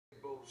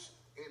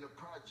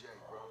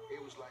project, bro. It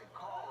was like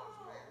cars,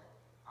 man.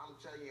 I'm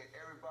telling you,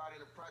 everybody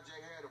in the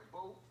project had a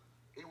boat.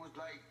 It was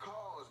like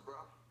cars, bro.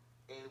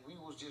 And we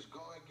was just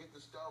going to get the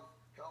stuff,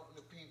 helping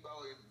the people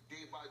out, and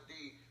day by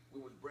day,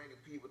 we was bringing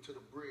people to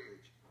the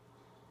bridge.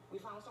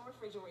 We found some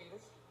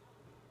refrigerators,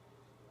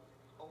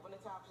 opened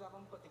the tops of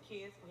them, put the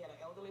kids, we had an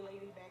elderly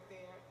lady back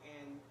there,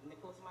 and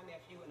Nicholas, my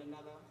nephew, and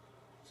another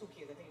 2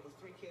 kids. I think it was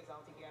 3 kids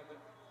all together.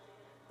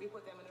 We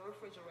put them in the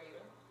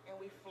refrigerator, and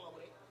we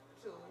floated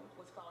to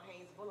what's called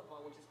Haynes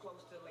Boulevard, which is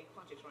close to Lake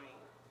Pontchartrain.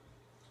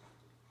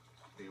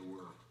 There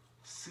were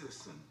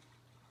citizen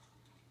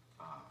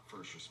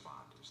first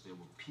responders. There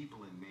were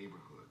people in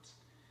neighborhoods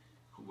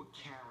who were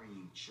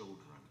carrying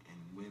children and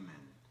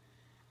women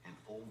and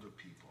older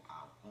people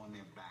out on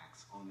their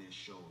backs, on their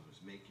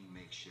shoulders, making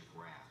makeshift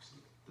rafts.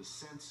 The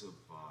sense of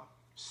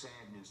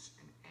sadness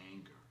and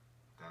anger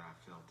that I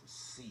felt to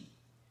see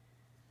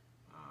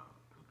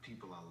the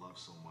people I love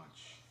so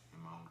much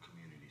in my own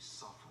community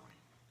suffering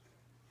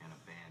and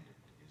abandoned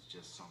is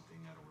just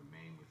something that'll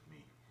remain with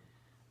me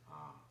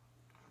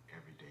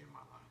every day of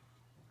my life.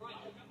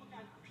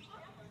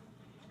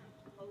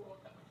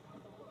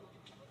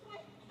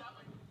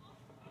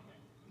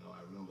 I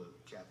remember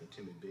Captain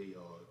Timmy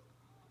Bayard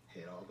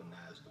had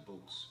organized the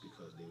boats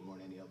because there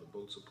weren't any other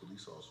boats, so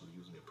police officers were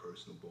using their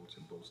personal boats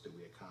and boats that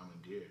we had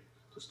commandeered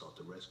to start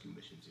the rescue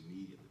missions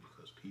immediately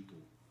because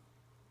people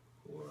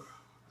were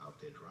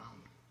out there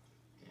drowning.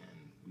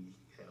 And we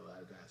had a lot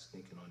of guys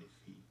thinking on their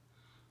feet.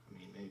 I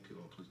mean, many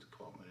people in the police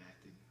department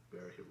acted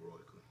very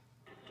heroically.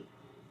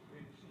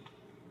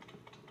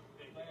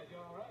 Glad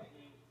you're all right.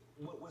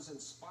 What was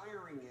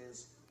inspiring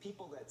is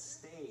people that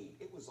stayed,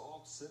 it was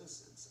all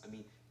citizens. I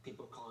mean,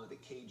 people call it the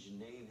Cajun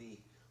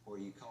Navy, or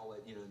you call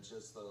it,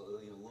 just the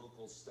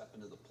locals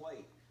stepping to the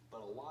plate.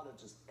 But a lot of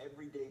just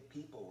everyday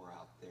people were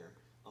out there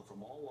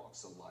from all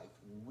walks of life,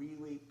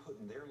 really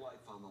putting their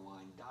life on the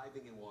line,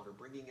 diving in water,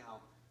 bringing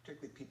out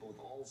particularly people with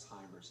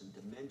Alzheimer's and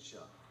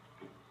dementia,